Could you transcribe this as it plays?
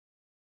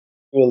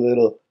do a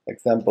little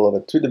example of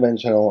a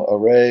two-dimensional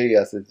array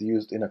as it's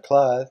used in a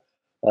class.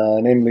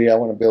 Namely, I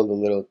want to build a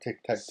little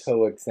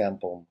tic-tac-toe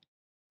example.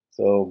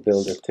 So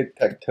build a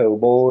tic-tac-toe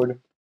board,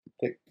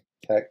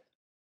 tic-tac-toe,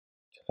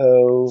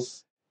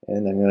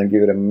 and I'm going to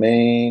give it a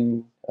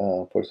main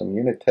for some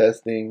unit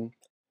testing.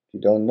 If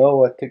you don't know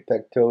what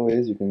tic-tac-toe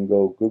is, you can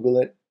go Google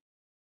it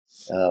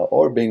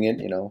or Bing it,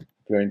 if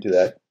you're into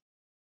that.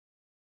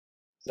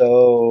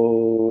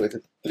 So it's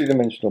a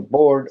three-dimensional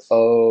board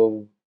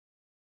of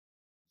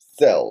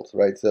cells,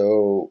 right?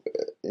 So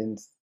in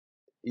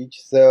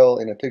each cell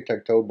in a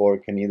tic-tac-toe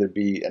board can either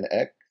be an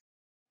X,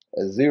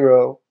 a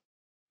 0,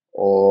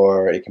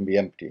 or it can be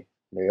empty.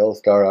 They all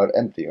start out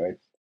empty, right?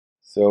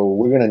 So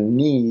we're going to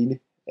need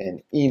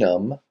an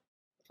enum.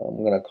 I'm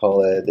going to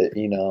call it the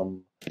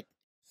enum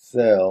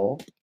cell,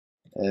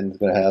 and it's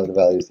going to have the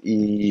values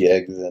E,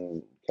 X,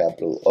 and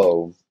capital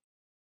O.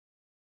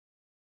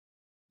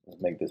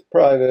 Let's make this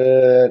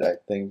private, I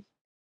think,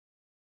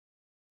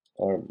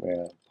 or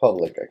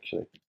public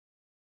actually.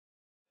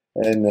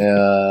 And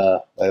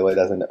by the way,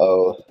 that's an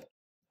O.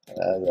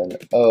 That's an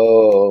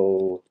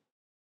O,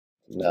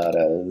 not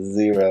a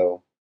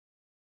 0.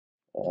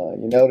 You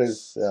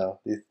notice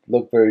these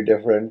look very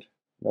different.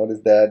 Notice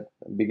that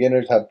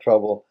beginners have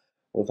trouble.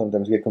 Will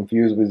sometimes get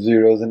confused with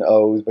zeros and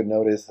O's, but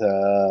notice,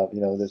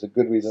 there's a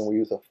good reason we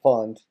use a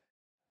font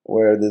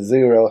where the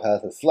 0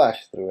 has a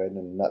slash through it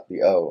and not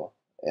the O.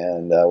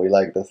 And we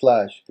like the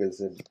slash because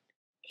it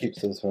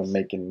keeps us from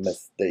making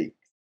mistakes.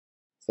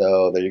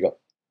 So there you go.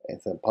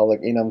 It's a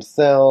public enum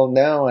cell.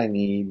 Now I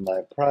need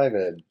my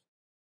private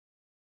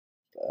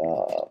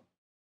uh,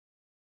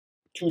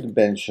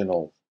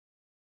 two-dimensional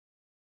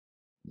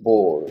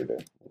board.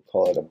 We'll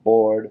call it a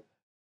board.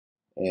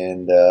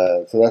 And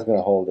so that's going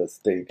to hold the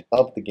state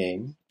of the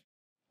game.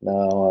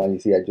 Now you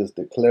see I just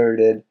declared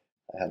it.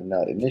 I have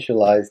not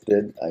initialized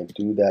it. I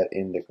do that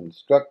in the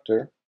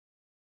constructor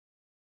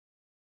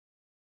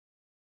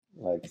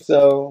like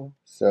so.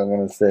 So I'm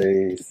going to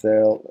say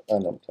cell, oh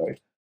no, I'm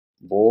sorry,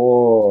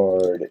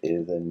 board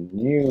is a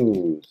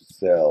new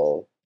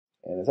cell.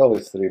 And it's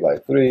always 3 by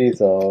 3,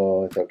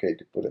 so it's okay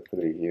to put a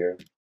 3 here.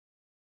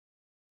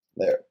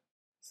 There.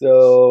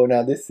 So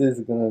now this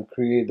is going to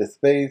create the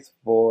space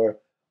for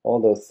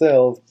all those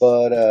cells,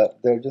 but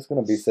they're just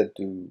going to be set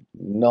to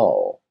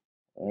null.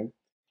 Right?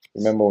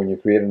 Remember, when you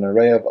create an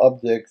array of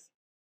objects,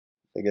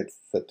 they get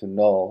set to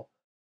null.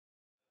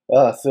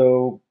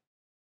 So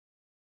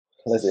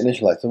let's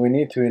initialize. So we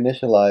need to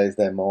initialize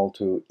them all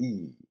to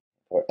E,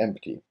 or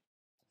empty.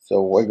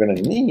 So what we're going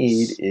to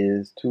need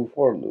is two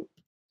for loops,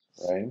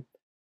 right?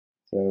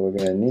 So we're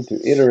going to need to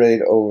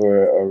iterate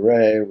over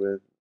array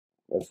with,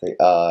 let's say,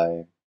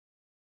 I,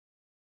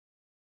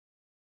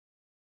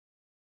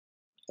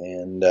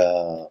 and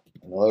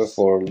another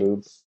for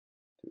loop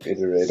to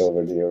iterate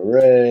over the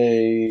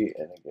array,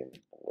 and again,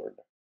 board.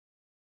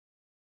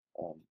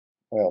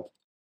 Well,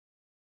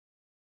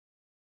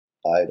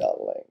 I dot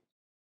length.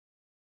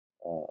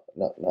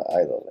 Not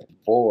I dot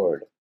length.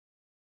 Board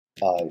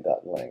I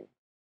dot length.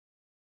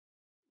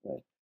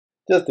 Right?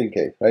 Just in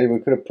case, right? We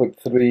could have put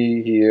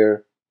 3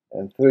 here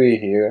and 3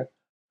 here,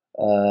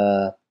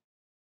 uh,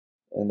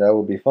 and that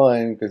would be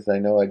fine because I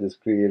know I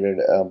just created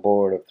a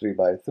board of 3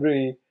 by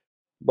 3.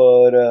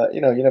 But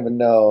you never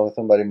know.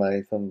 Somebody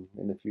might in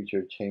the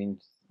future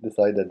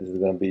decide that this is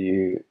going to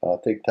be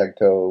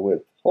tic-tac-toe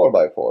with 4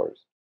 by 4s,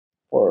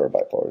 4 by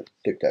 4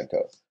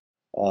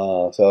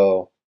 tic-tac-toe.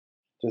 So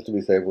just to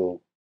be safe,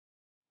 we'll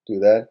do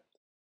that.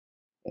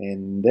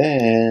 And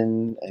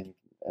then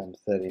I'm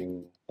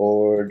setting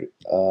board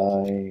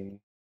I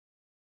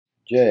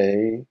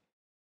j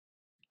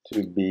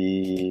to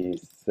be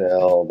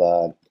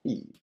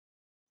cell.e.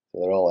 So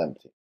they're all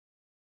empty.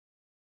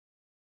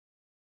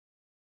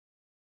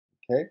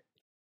 Okay.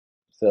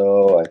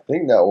 So I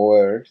think that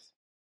works.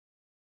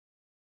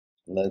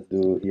 Let's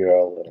do here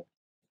our little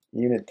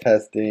unit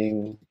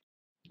testing.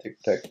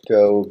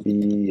 Tic-tac-toe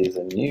B is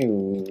a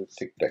new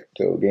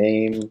tic-tac-toe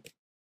game.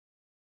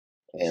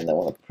 And I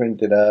want to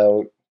print it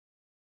out.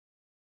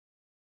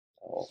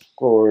 Of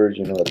course,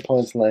 the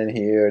punchline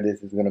here.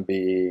 This is going to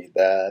be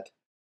that.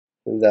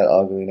 What is that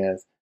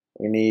ugliness?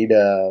 We need,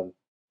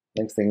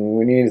 next thing,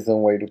 we need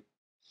some way to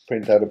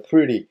print out a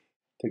pretty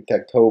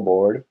tic-tac-toe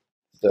board.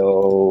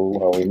 So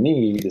what we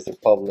need is a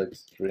public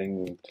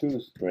string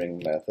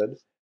toString method.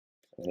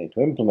 We need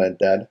to implement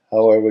that.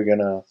 How are we going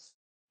to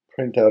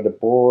print out a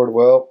board?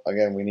 Well,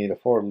 again, we need a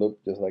for loop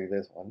just like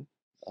this one.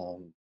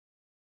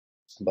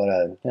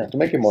 Yeah, to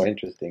make it more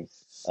interesting,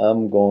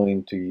 I'm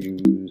going to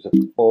use a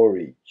for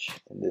each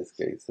in this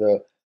case.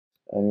 So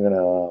I'm going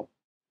to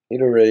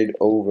iterate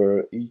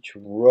over each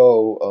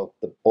row of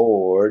the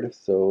board.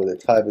 So the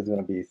type is going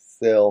to be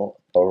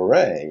cell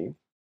array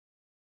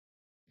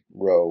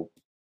row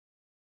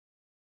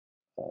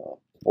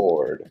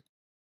board.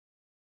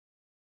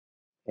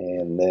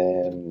 And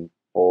then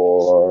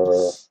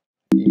for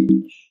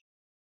each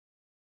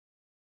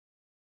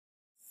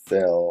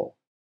cell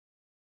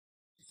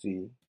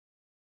C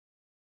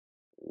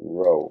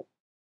row,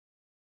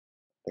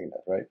 I think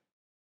that's right.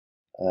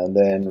 And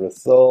then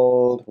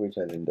result, which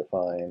I didn't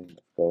define.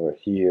 Let's go over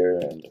here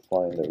and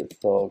define the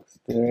result.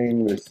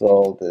 String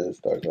result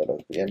starts out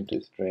as the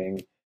empty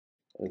string.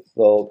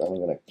 Result, I'm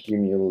going to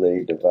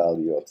accumulate the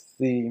value of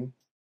C.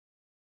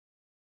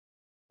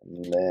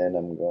 And then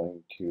I'm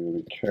going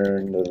to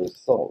return the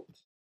result.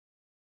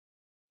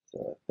 So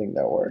I think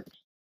that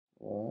works.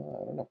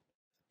 Well, I don't know.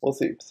 We'll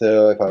see.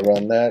 So if I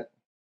run that,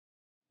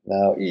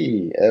 now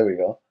E, there we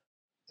go.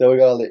 So we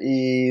got all the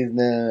E's.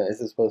 Now this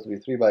is supposed to be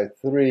 3 by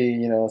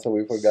 3, so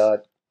we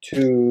forgot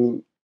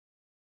to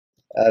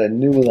add a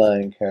new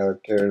line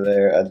character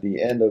there at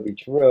the end of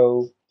each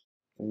row.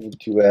 We need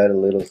to add a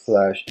little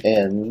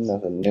 /n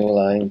as a new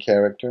line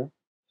character.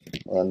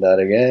 Run that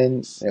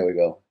again. There we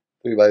go.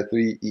 3 by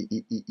 3 E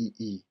E E E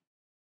E.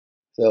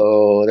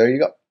 So there you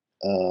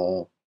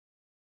go.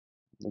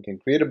 We can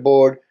create a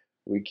board.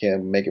 We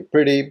can make it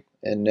pretty.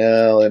 And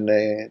now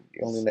the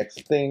only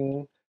next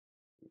thing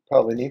we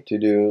probably need to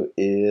do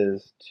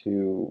is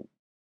to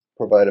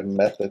provide a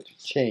method to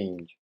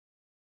change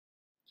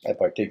a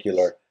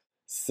particular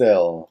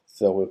cell.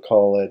 So we'll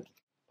call it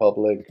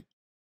public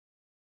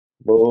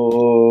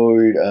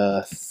void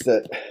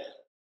set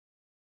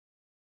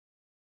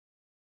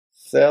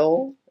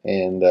cell,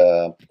 and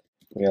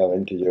we have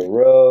integer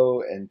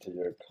row,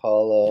 integer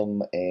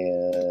column,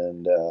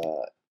 and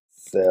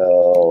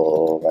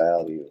cell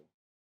value.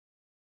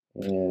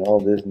 And all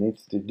this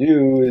needs to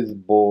do is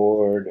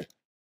board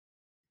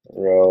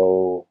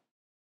row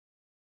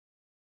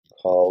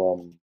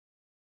column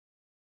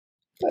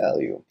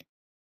value.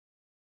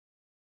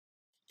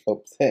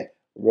 Oops,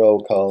 row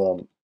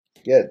column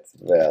gets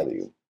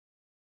value.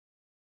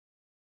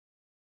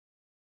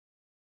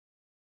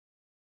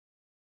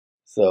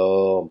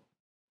 So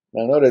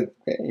now notice,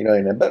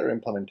 in a better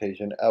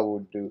implementation, I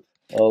would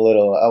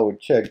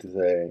check to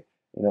say,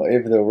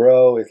 if the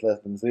row is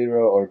less than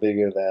 0 or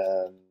bigger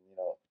than,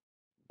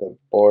 the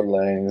board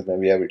length,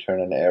 maybe I return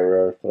an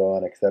error, throw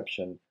an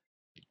exception.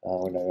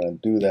 We're not going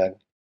to do that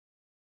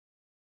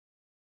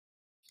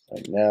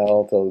right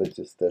now, so let's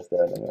just test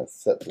that. I'm going to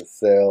set the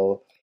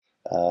cell.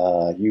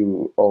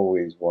 You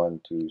always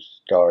want to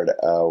start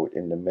out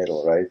in the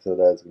middle, right? So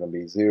that's going to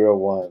be 0,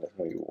 1, that's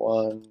going to be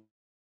 1,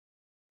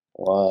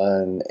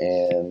 1,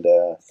 and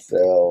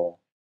cell,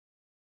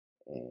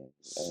 and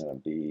I'm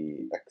going to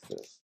be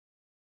access.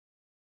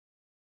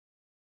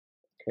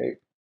 Okay,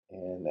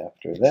 and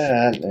after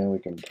that, then we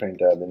can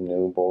print out the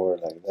new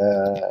board like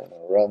that. I'm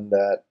going to run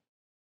that.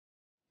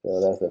 So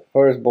that's the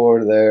first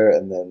board there,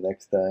 and then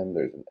next time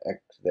there's an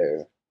X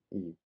there,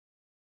 E.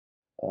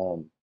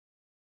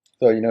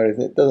 So you notice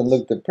it doesn't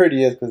look the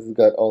prettiest because it's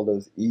got all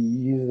those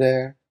E's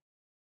there.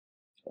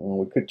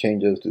 We could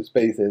change those to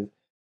spaces.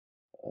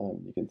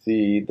 You can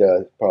see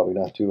that's probably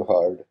not too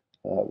hard.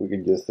 We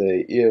can just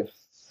say if,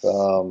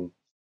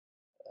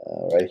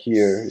 right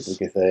here, we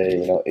can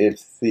say, if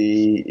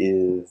C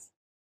is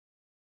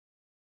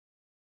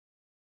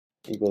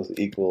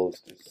equals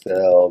to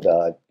cell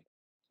dot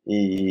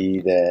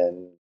E,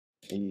 then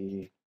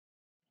the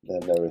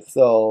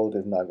result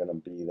is not going to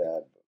be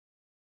that,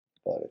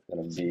 but it's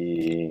going to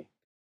be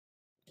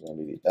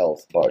the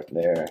else part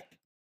there.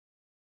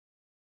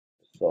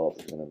 Result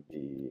is going to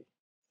be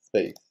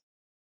space.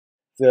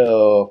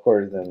 So of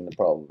course, then the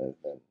problem is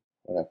then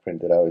when I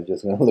print it out, it's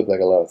just going to look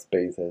like a lot of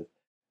spaces.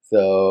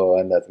 So,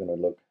 and that's going to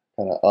look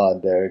kind of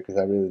odd there because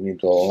I really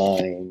need the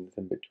lines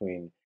in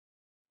between.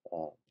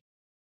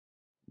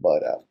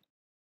 But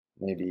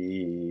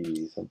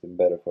maybe something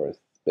better for a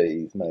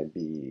space might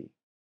be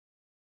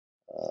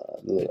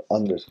the little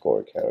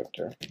underscore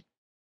character.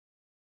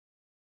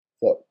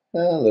 So a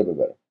little bit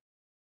better.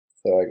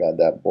 So I got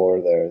that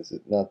board there. Is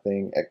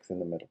nothing, X in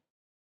the middle.